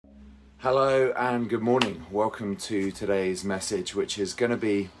Hello and good morning. Welcome to today's message, which is going to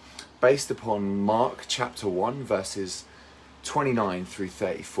be based upon Mark chapter 1 verses 29 through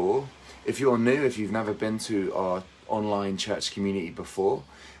 34. If you're new, if you've never been to our online church community before,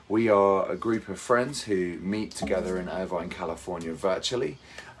 we are a group of friends who meet together in Irvine, California virtually.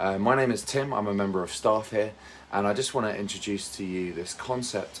 My name is Tim, I'm a member of staff here, and I just want to introduce to you this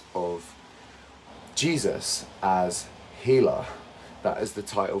concept of Jesus as healer. That is the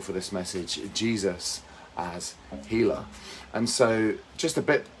title for this message, Jesus as healer. And so just a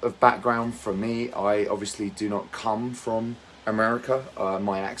bit of background from me. I obviously do not come from America.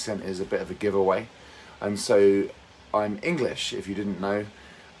 My accent is a bit of a giveaway. And so I'm English, if you didn't know.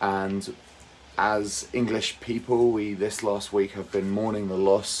 And as English people, we this last week have been mourning the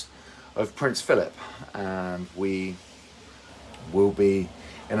loss of Prince Philip. And we will be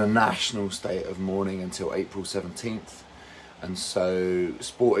in a national state of mourning until April 17th. And so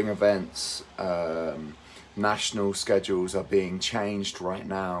sporting events, national schedules are being changed right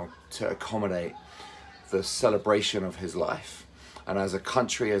now to accommodate the celebration of his life. And as a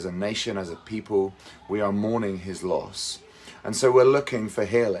country, as a nation, as a people, we are mourning his loss. And so we're looking for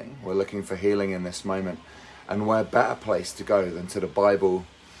healing. We're looking for healing in this moment. And where better place to go than to the Bible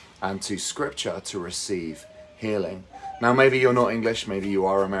and to Scripture to receive healing. Now, maybe you're not English, maybe you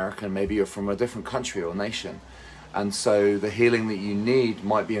are American, maybe you're from a different country or nation. And so the healing that you need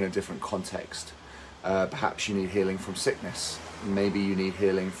might be in a different context. Perhaps you need healing from sickness. Maybe you need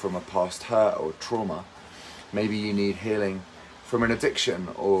healing from a past hurt or trauma. Maybe you need healing from an addiction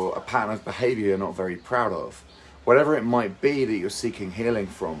or a pattern of behavior you're not very proud of. Whatever it might be that you're seeking healing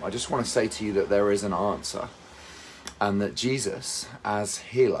from, I just want to say to you that there is an answer. And that Jesus, as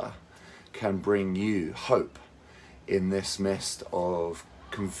healer, can bring you hope in this midst of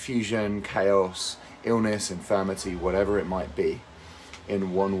confusion, chaos, illness, infirmity, whatever it might be,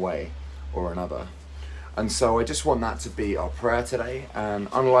 in one way or another. And so I just want that to be our prayer today. And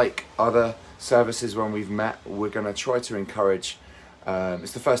unlike other services when we've met, we're going to try to encourage,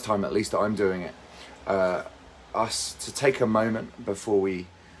 it's the first time at least that I'm doing it, us to take a moment before we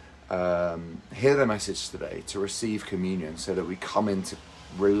hear the message today to receive communion, so that we come into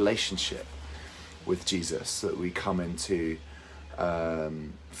relationship with Jesus, so that we come into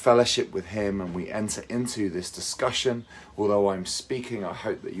fellowship with him, and we enter into this discussion. Although I'm speaking, I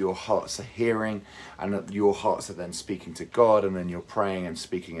hope that your hearts are hearing, and that your hearts are then speaking to God, and then you're praying and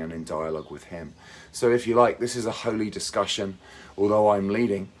speaking and in dialogue with him. So if you like, this is a holy discussion. Although I'm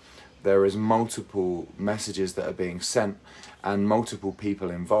leading, there is multiple messages that are being sent and multiple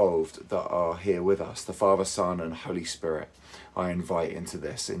people involved that are here with us. The Father, Son and Holy Spirit I invite into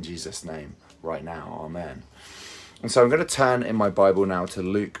this in Jesus' name right now. Amen. And so I'm going to turn in my Bible now to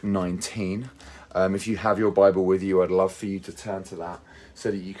Luke 19. If you have your Bible with you, I'd love for you to turn to that so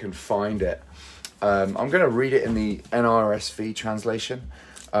that you can find it. I'm going to read it in the NRSV translation,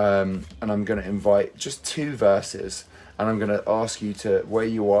 and I'm going to invite just 2 verses, and I'm going to ask you to, where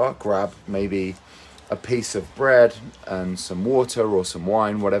you are, grab maybe a piece of bread and some water or some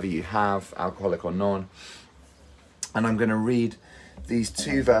wine, whatever you have, alcoholic or non. And I'm going to read these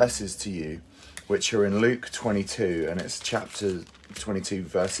 2 verses to you, which are in Luke 22, and it's chapter 22,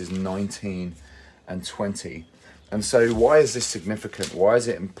 verses 19 and 20. And so why is this significant? Why is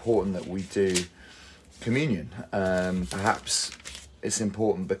it important that we do communion? Perhaps it's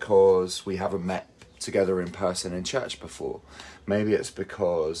important because we haven't met together in person in church before. Maybe it's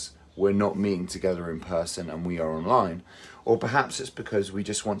because we're not meeting together in person and we are online. Or perhaps it's because we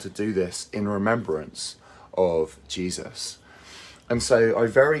just want to do this in remembrance of Jesus. And so I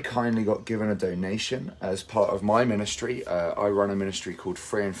very kindly got given a donation as part of my ministry. I run a ministry called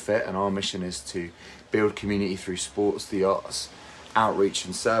Free and Fit, and our mission is to build community through sports, the arts, outreach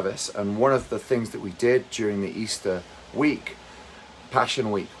and service. And one of the things that we did during the Easter week,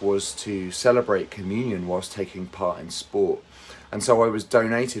 Passion Week, was to celebrate communion whilst taking part in sport. And so I was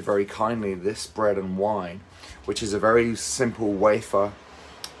donated very kindly this bread and wine, which is a very simple wafer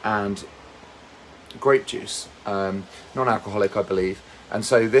and grape juice, non-alcoholic, I believe. And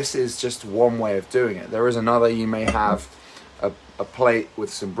so this is just one way of doing it. There is another. You may have a plate with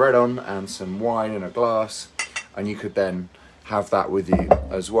some bread on and some wine in a glass, and you could then have that with you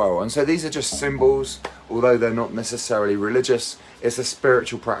as well. And so these are just symbols. Although they're not necessarily religious, it's a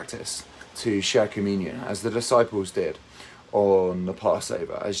spiritual practice to share communion, as the disciples did on the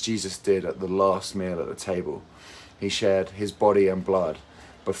Passover, as Jesus did at the last meal at the table. He shared his body and blood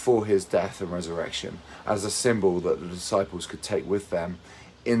before his death and resurrection, as a symbol that the disciples could take with them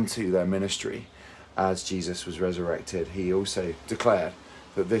into their ministry. As Jesus was resurrected, he also declared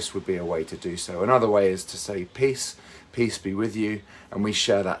that this would be a way to do so. Another way is to say peace Peace be with you. And we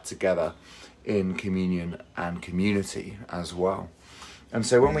share that together in communion and community as well. And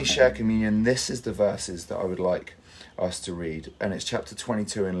so when we share communion, this is the verses that I would like us to read. And it's chapter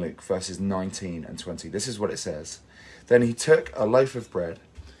 22 in Luke, verses 19 and 20. This is what it says. Then he took a loaf of bread,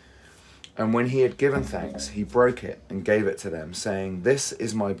 and when he had given thanks, he broke it and gave it to them, saying, "This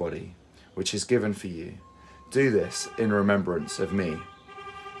is my body, which is given for you. Do this in remembrance of me."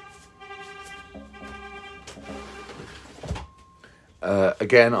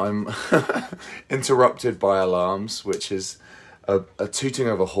 Again, I'm interrupted by alarms, which is a tooting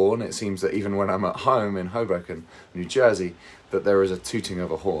of a horn. It seems that even when I'm at home in Hoboken, New Jersey, that there is a tooting of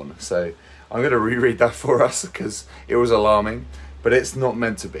a horn. So I'm going to reread that for us because it was alarming, but it's not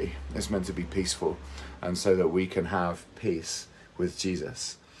meant to be. It's meant to be peaceful, and so that we can have peace with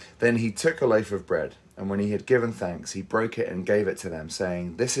Jesus. Then he took a loaf of bread, and when he had given thanks, he broke it and gave it to them,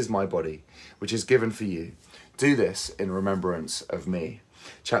 saying, "This is my body, which is given for you. Do this in remembrance of me."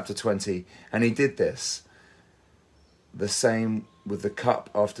 Chapter 20, and he did this, the same with the cup,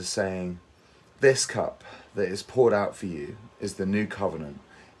 after saying, "This cup that is poured out for you is the new covenant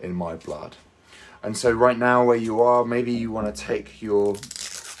in my blood." And so right now where you are, maybe you want to take your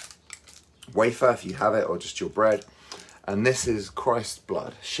wafer, if you have it, or just your bread. And this is Christ's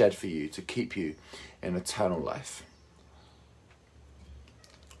blood shed for you to keep you in eternal life.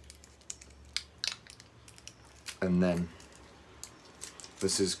 And then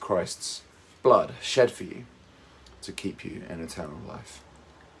this is Christ's blood shed for you to keep you in eternal life.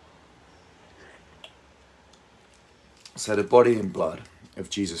 So the body and blood of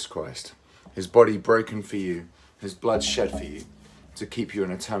Jesus Christ, his body broken for you, his blood shed for you to keep you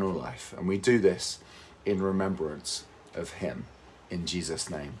in eternal life. And we do this in remembrance of him, in Jesus'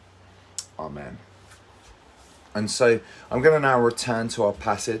 name. Amen. And so I'm going to now return to our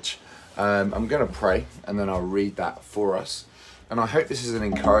passage. I'm going to pray and then I'll read that for us. And I hope this is an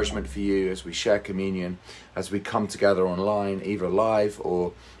encouragement for you as we share communion, as we come together online, either live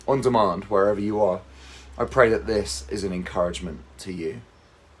or on demand, wherever you are. I pray that this is an encouragement to you.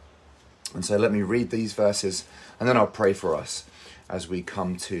 And so let me read these verses and then I'll pray for us as we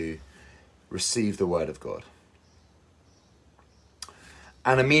come to receive the word of God.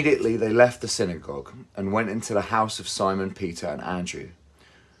 And immediately they left the synagogue and went into the house of Simon, Peter and Andrew,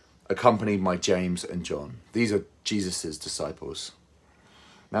 accompanied by James and John. These are Jesus' disciples.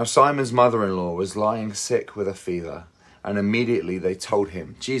 Now Simon's mother-in-law was lying sick with a fever, and immediately they told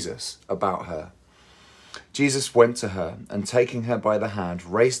him, Jesus, about her. Jesus went to her, and taking her by the hand,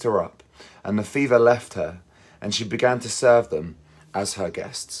 raised her up, and the fever left her, and she began to serve them as her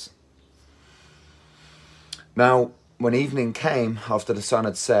guests. Now, when evening came, after the sun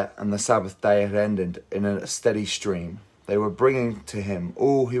had set and the Sabbath day had ended in a steady stream, they were bringing to him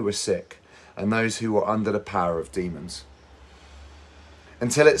all who were sick and those who were under the power of demons,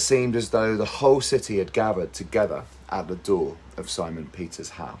 until it seemed as though the whole city had gathered together at the door of Simon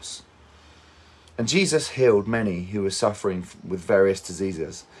Peter's house. And Jesus healed many who were suffering with various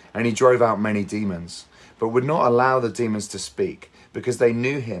diseases, and he drove out many demons, but would not allow the demons to speak, because they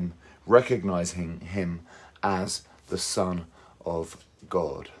knew him, recognizing him as the Son of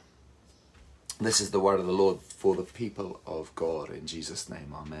God. This is the word of the Lord for the people of God, in Jesus'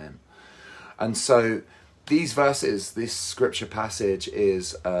 name, amen. And so these verses, this scripture passage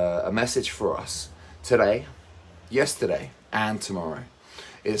is a message for us today, yesterday, and tomorrow.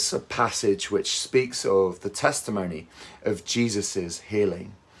 It's a passage which speaks of the testimony of Jesus's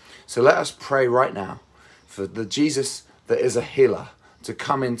healing. So let us pray right now for the Jesus that is a healer to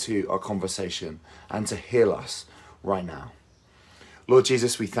come into our conversation and to heal us right now. Lord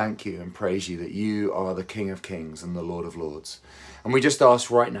Jesus, we thank you and praise you that you are the King of Kings and the Lord of Lords. And we just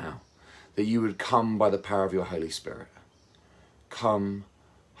ask right now that you would come by the power of your Holy Spirit. Come,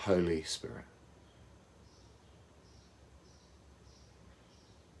 Holy Spirit.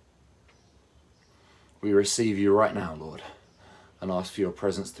 We receive you right now, Lord, and ask for your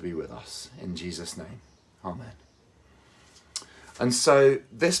presence to be with us. In Jesus' name, amen. And so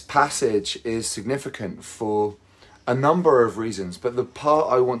this passage is significant for a number of reasons, but the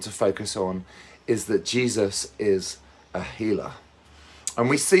part I want to focus on is that Jesus is a healer. And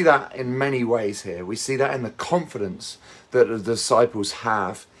we see that in many ways here. We see that in the confidence that the disciples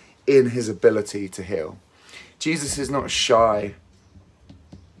have in his ability to heal. Jesus is not shy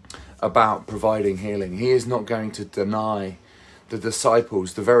about providing healing. He is not going to deny the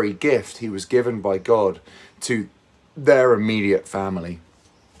disciples the very gift he was given by God to their immediate family.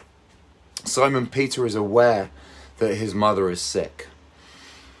 Simon Peter is aware that his mother is sick,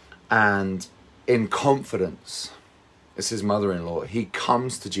 and in confidence, as his mother-in-law, he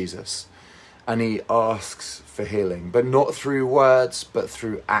comes to Jesus and he asks for healing, but not through words, but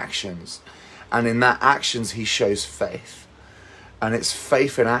through actions. And in that actions, he shows faith. And it's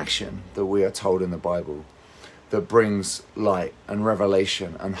faith in action that we are told in the Bible that brings light and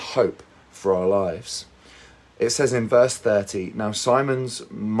revelation and hope for our lives. It says in verse 30, now Simon's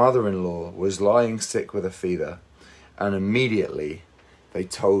mother-in-law was lying sick with a fever, and immediately they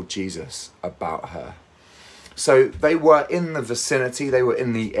told Jesus about her. So they were in the vicinity, they were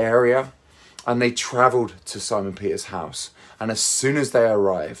in the area, and they travelled to Simon Peter's house. And as soon as they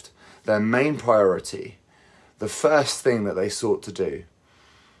arrived, their main priority, the first thing that they sought to do,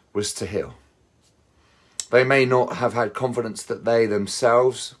 was to heal. They may not have had confidence that they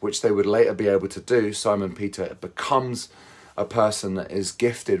themselves, which they would later be able to do, Simon Peter becomes a person that is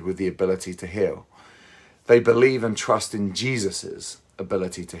gifted with the ability to heal. They believe and trust in Jesus's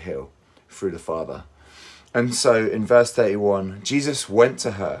ability to heal through the Father. And so in verse 31, Jesus went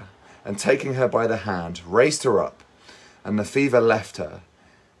to her and taking her by the hand, raised her up, and the fever left her,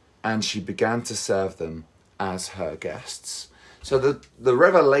 and she began to serve them as her guests. So the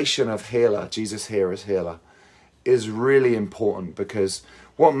revelation of healer, Jesus here as healer, is really important, because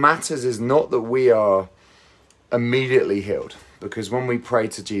what matters is not that we are immediately healed. Because when we pray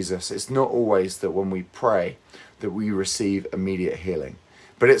to Jesus, it's not always that when we pray that we receive immediate healing,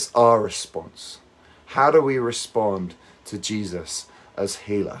 but it's our response. How do we respond to Jesus as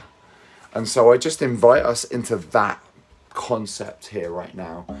healer? And so I just invite us into that concept here right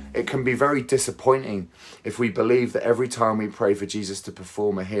now. It can be very disappointing if we believe that every time we pray for Jesus to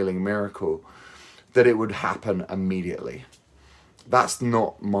perform a healing miracle, that it would happen immediately. That's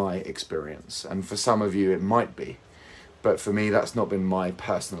not my experience. And for some of you, it might be. But for me, that's not been my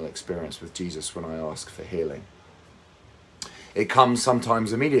personal experience with Jesus when I ask for healing. It comes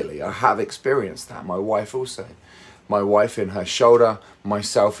sometimes immediately. I have experienced that. My wife also. My wife in her shoulder,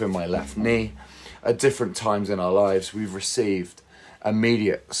 myself in my left knee. At different times in our lives, we've received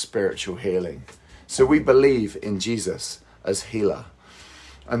immediate spiritual healing. So we believe in Jesus as healer.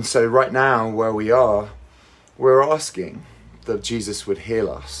 And so right now, where we are, we're asking that Jesus would heal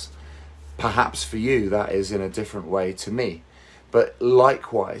us. Perhaps for you, that is in a different way to me. But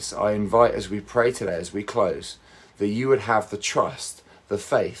likewise, I invite, as we pray today, as we close, that you would have the trust, the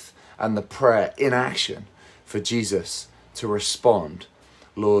faith, and the prayer in action for Jesus to respond,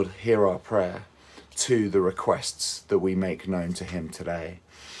 Lord, hear our prayer, to the requests that we make known to him today.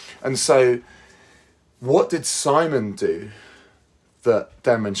 And so, what did Simon do that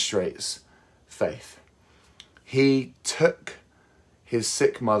demonstrates faith? He took his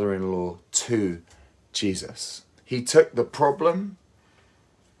sick mother-in-law to Jesus. He took the problem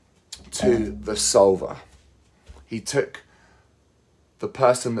to the solver. He took the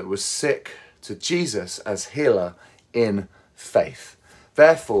person that was sick to Jesus as healer in faith.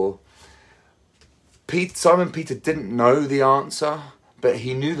 Therefore, Simon Peter didn't know the answer, but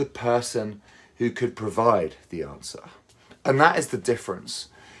he knew the person who could provide the answer. And that is the difference.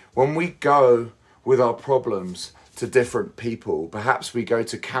 When we go with our problems to different people, perhaps we go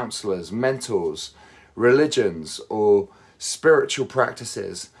to counselors, mentors, religions, or spiritual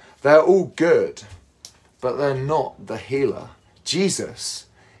practices, they're all good, but they're not the healer. Jesus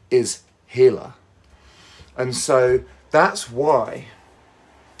is healer. And so that's why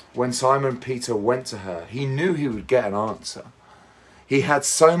when Simon Peter went to her, he knew he would get an answer. He had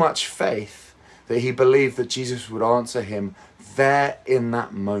so much faith that he believed that Jesus would answer him there in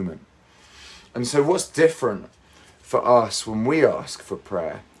that moment. And so what's different for us when we ask for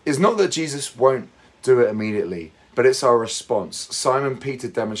prayer is not that Jesus won't do it immediately, but it's our response. Simon Peter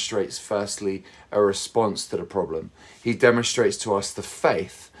demonstrates, firstly, a response to the problem. He demonstrates to us the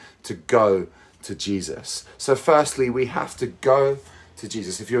faith to go to Jesus. So firstly, we have to go to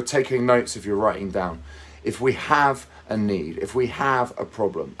Jesus. If you're taking notes, if you're writing down, if we have a need, if we have a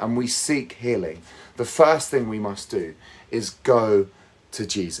problem and we seek healing, the first thing we must do is go to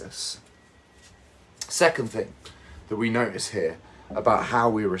Jesus. Second thing that we notice here about how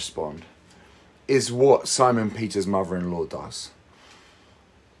we respond is what Simon Peter's mother-in-law does.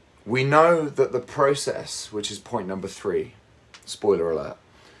 We know that the process, which is point number 3, spoiler alert,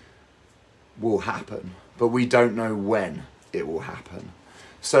 will happen, but we don't know when it will happen.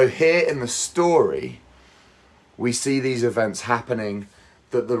 So here in the story, we see these events happening,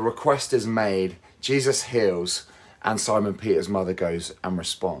 that the request is made, Jesus heals, and Simon Peter's mother goes and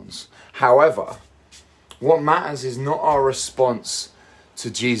responds. However, what matters is not our response to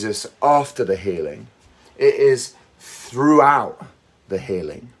Jesus after the healing. It is throughout the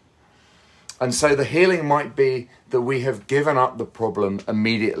healing. And so the healing might be that we have given up the problem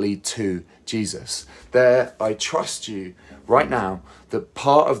immediately to Jesus. There, I trust you right now that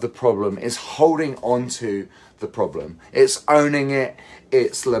part of the problem is holding on to the problem. It's owning it,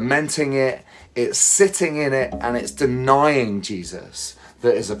 it's lamenting it, it's sitting in it, and it's denying Jesus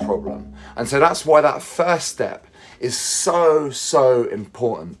that is a problem. And so that's why that first step is so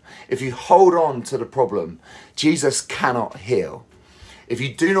important. If you hold on to the problem, Jesus cannot heal. If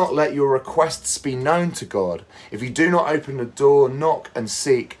you do not let your requests be known to God, if you do not open the door, knock and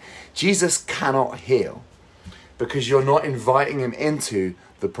seek, Jesus cannot heal because you're not inviting him into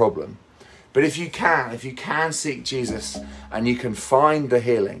the problem. But if you can seek Jesus and you can find the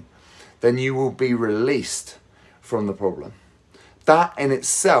healing, then you will be released from the problem. That in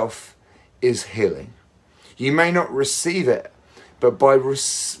itself is healing. You may not receive it, but by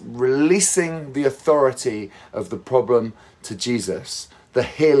releasing the authority of the problem to Jesus, the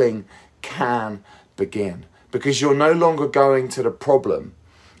healing can begin. Because you're no longer going to the problem.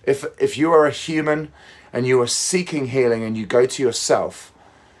 If you are a human and you are seeking healing and you go to yourself,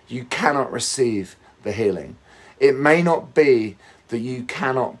 you cannot receive the healing. It may not be that you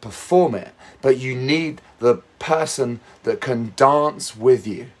cannot perform it, but you need the person that can dance with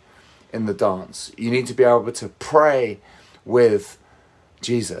you in the dance. You need to be able to pray with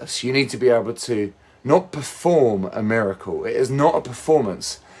Jesus. You need to be able to not perform a miracle. It is not a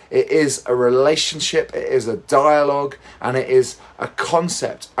performance. It is a relationship, it is a dialogue, and it is a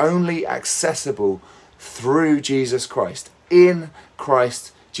concept only accessible through Jesus Christ. In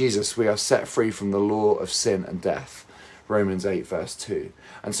Christ Jesus, we are set free from the law of sin and death. Romans 8 verse 2.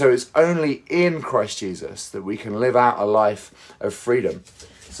 And so it's only in Christ Jesus that we can live out a life of freedom,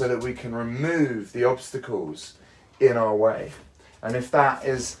 so that we can remove the obstacles in our way. And if that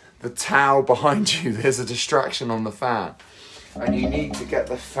is the towel behind you, there's a distraction on the fan. And you need to get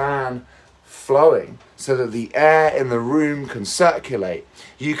the fan flowing so that the air in the room can circulate.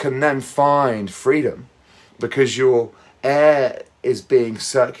 You can then find freedom because your air is being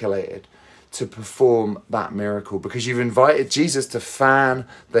circulated to perform that miracle, because you've invited Jesus to fan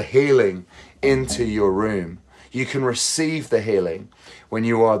the healing into your room. You can receive the healing when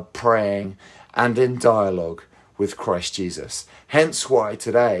you are praying and in dialogue with Christ Jesus. Hence why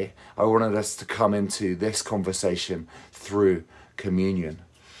today I wanted us to come into this conversation through communion.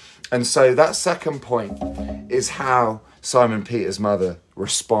 And so that second point is how Simon Peter's mother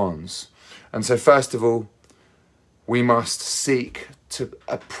responds. And so first of all, we must seek to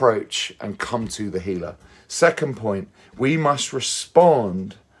approach and come to the healer. Second point, we must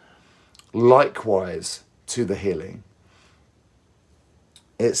respond likewise to the healing.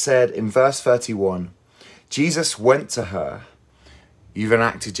 It said in verse 31, Jesus went to her. You've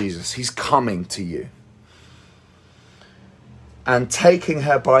enacted Jesus. He's coming to you. And taking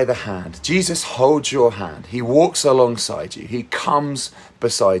her by the hand, Jesus holds your hand. He walks alongside you. He comes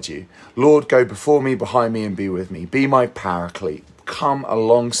beside you. Lord, go before me, behind me, and be with me. Be my paraclete. Come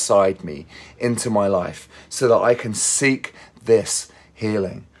alongside me into my life so that I can seek this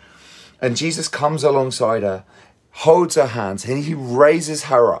healing. And Jesus comes alongside her, holds her hands, and he raises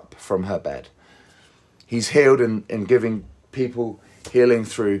her up from her bed. He's healed in giving people healing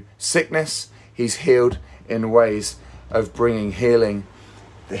through sickness. He's healed in ways of bringing healing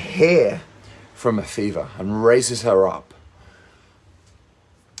here from a fever, and raises her up.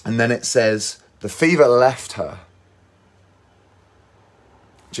 And then it says, the fever left her.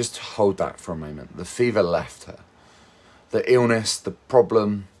 Just hold that for a moment. The fever left her. The illness, the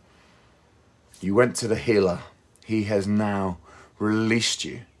problem, you went to the healer. He has now released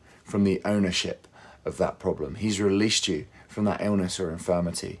you from the ownership of that problem. He's released you from that illness or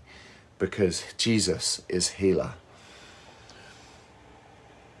infirmity because Jesus is healer.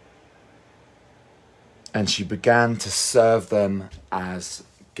 And she began to serve them as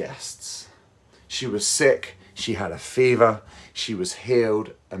guests. She was sick, she had a fever, she was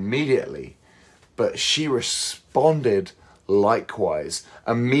healed immediately, but she responded likewise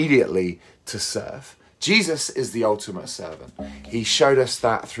immediately to serve. Jesus is the ultimate servant. He showed us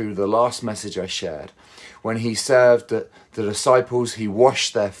that through the last message I shared. When he served the disciples, he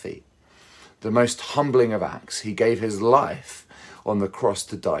washed their feet. The most humbling of acts. He gave his life on the cross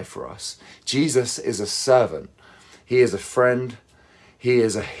to die for us. Jesus is a servant. He is a friend. He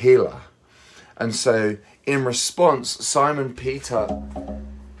is a healer. And so in response, Simon Peter's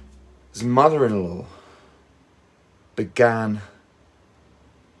mother-in-law began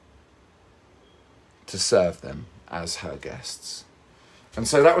to serve them as her guests. And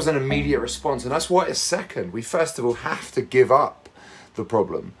so that was an immediate response. And that's why it's second. We first of all have to give up the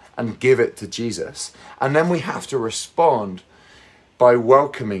problem and give it to Jesus. And then we have to respond by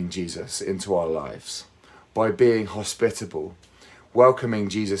welcoming Jesus into our lives, by being hospitable, welcoming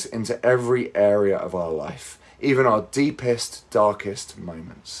Jesus into every area of our life, even our deepest, darkest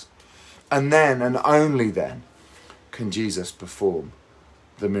moments. And then, and only then, can Jesus perform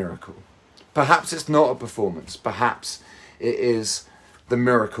the miracle. Perhaps it's not a performance. Perhaps it is the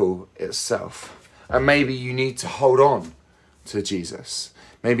miracle itself. And maybe you need to hold on to Jesus.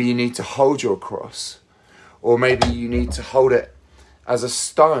 Maybe you need to hold your cross. Or maybe you need to hold it as a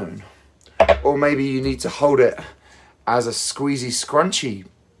stone. Or maybe you need to hold it as a squeezy scrunchy.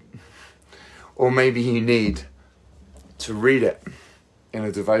 Or maybe you need to read it in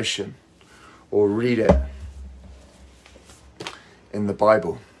a devotion. Or read it in the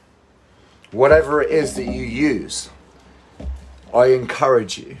Bible. Whatever it is that you use, I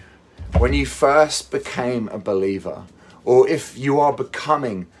encourage you, when you first became a believer, or if you are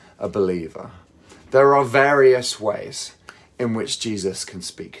becoming a believer, there are various ways in which Jesus can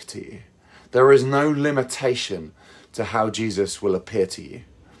speak to you. There is no limitation to how Jesus will appear to you.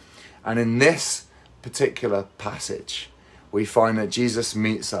 And in this particular passage, we find that Jesus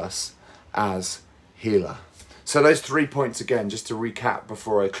meets us as healer. So those 3 points again, just to recap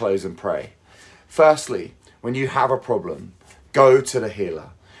before I close and pray. Firstly, when you have a problem, go to the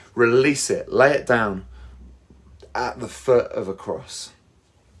healer. Release it. Lay it down at the foot of a cross.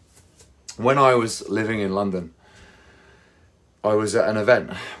 When I was living in London, I was at an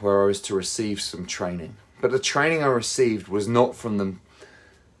event where I was to receive some training. But the training I received was not from the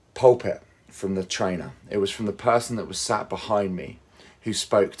pulpit, from the trainer. It was from the person that was sat behind me who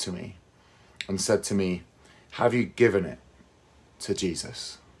spoke to me and said to me, "Have you given it to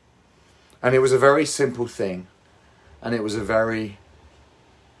Jesus?" And it was a very simple thing, and it was a very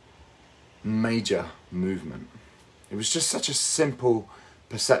major movement. It was just such a simple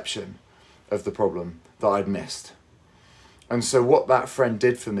perception of the problem that I'd missed. And so what that friend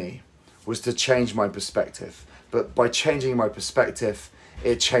did for me was to change my perspective. But by changing my perspective,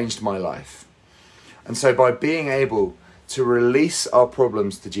 it changed my life. And so by being able to release our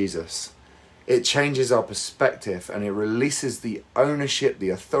problems to Jesus, it changes our perspective and it releases the ownership, the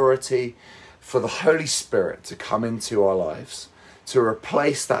authority for the Holy Spirit to come into our lives, to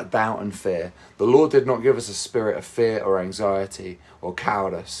replace that doubt and fear. The Lord did not give us a spirit of fear or anxiety or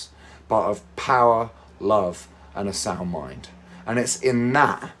cowardice, but of power, love, and a sound mind. And it's in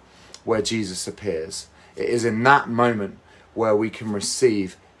that where Jesus appears. It is in that moment where we can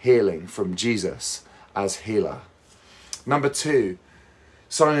receive healing from Jesus as healer. Number 2,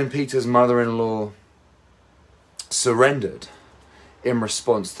 Simon Peter's mother-in-law surrendered in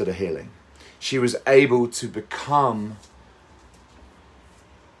response to the healing. She was able to become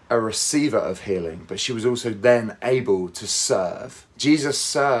a receiver of healing, but she was also then able to serve. Jesus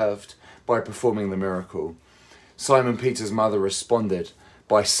served by performing the miracle. Simon Peter's mother responded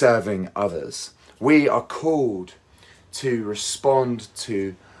by serving others. We are called to respond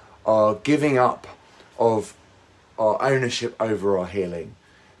to our giving up of our ownership over our healing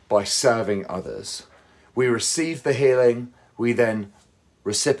by serving others. We receive the healing, we then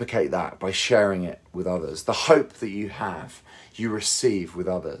reciprocate that by sharing it with others. The hope that you have, you receive with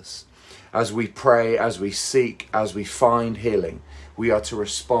others. As we pray, as we seek, as we find healing, we are to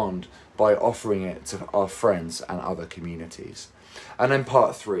respond by offering it to our friends and other communities. And then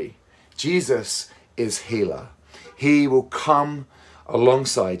part 3, Jesus is healer. He will come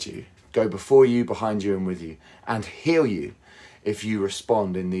alongside you, go before you, behind you, and with you, and heal you if you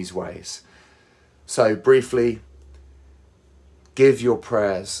respond in these ways. So briefly, give your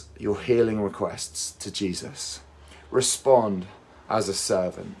prayers, your healing requests to Jesus. Respond as a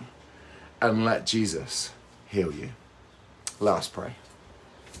servant and let Jesus heal you. Let us pray.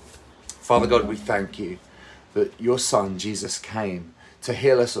 Father God, we thank you that your Son, Jesus, came to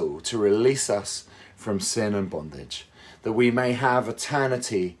heal us all, to release us from sin and bondage, that we may have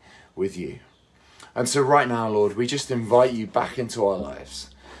eternity with you. And so right now, Lord, we just invite you back into our lives,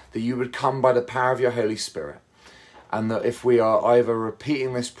 that you would come by the power of your Holy Spirit, and that if we are either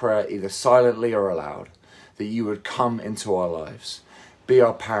repeating this prayer either silently or aloud, that you would come into our lives, be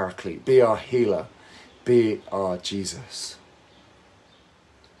our paraclete, be our healer, be our Jesus.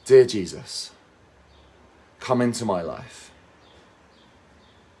 Dear Jesus, come into my life.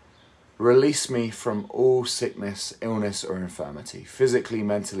 Release me from all sickness, illness, or infirmity, physically,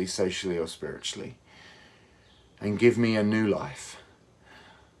 mentally, socially, or spiritually, and give me a new life.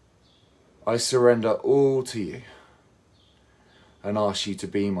 I surrender all to you and ask you to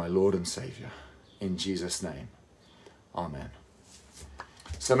be my Lord and Saviour. In Jesus' name, amen.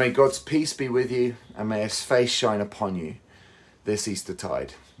 So may God's peace be with you and may his face shine upon you this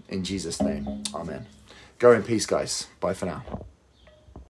Eastertide. In Jesus' name, amen. Go in peace, guys. Bye for now.